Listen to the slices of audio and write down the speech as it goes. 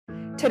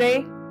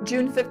Today,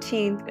 June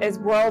 15th, is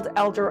World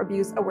Elder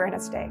Abuse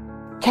Awareness Day.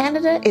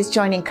 Canada is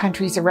joining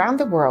countries around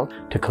the world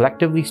to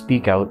collectively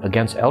speak out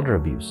against elder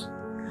abuse.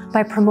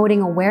 By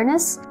promoting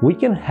awareness, we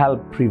can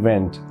help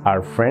prevent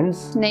our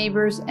friends,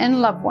 neighbors, and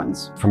loved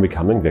ones from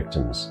becoming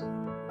victims.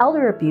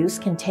 Elder abuse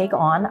can take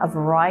on a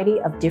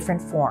variety of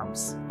different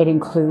forms. It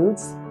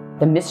includes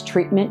the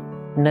mistreatment,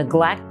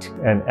 neglect,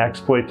 and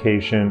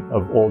exploitation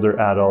of older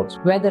adults,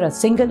 whether a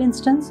single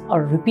instance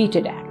or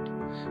repeated act.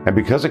 And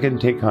because it can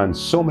take on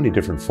so many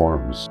different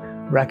forms,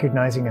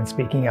 recognizing and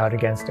speaking out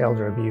against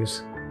elder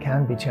abuse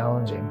can be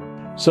challenging.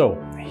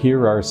 So,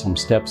 here are some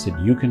steps that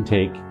you can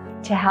take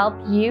to help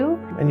you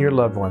and your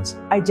loved ones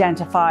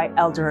identify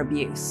elder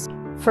abuse.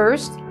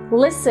 First,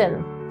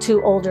 listen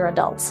to older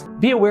adults.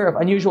 Be aware of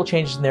unusual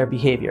changes in their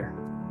behavior.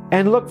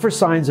 And look for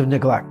signs of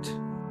neglect.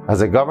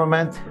 As a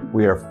government,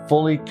 we are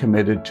fully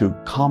committed to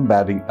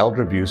combating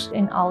elder abuse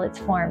in all its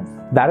forms.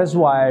 That is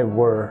why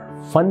we're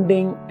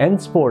funding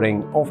and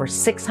supporting over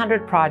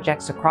 600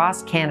 projects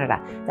across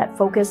Canada that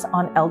focus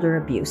on elder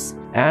abuse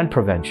and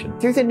prevention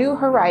through the New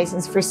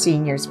Horizons for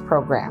Seniors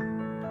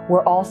program.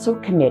 We're also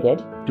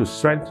committed to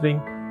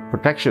strengthening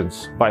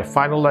protections by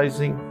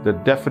finalizing the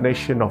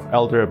definition of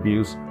elder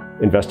abuse,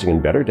 investing in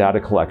better data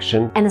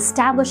collection, and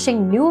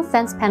establishing new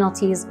offense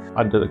penalties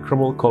under the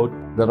criminal code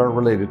that are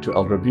related to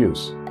elder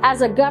abuse.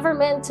 As a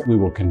government, we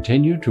will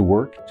continue to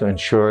work to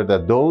ensure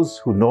that those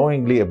who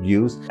knowingly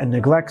abuse and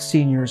neglect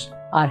seniors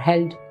are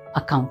held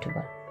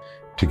accountable.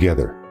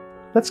 Together,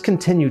 let's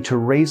continue to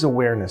raise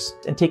awareness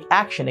and take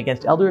action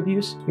against elder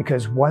abuse,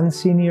 because one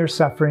senior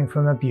suffering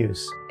from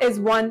abuse is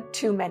one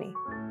too many.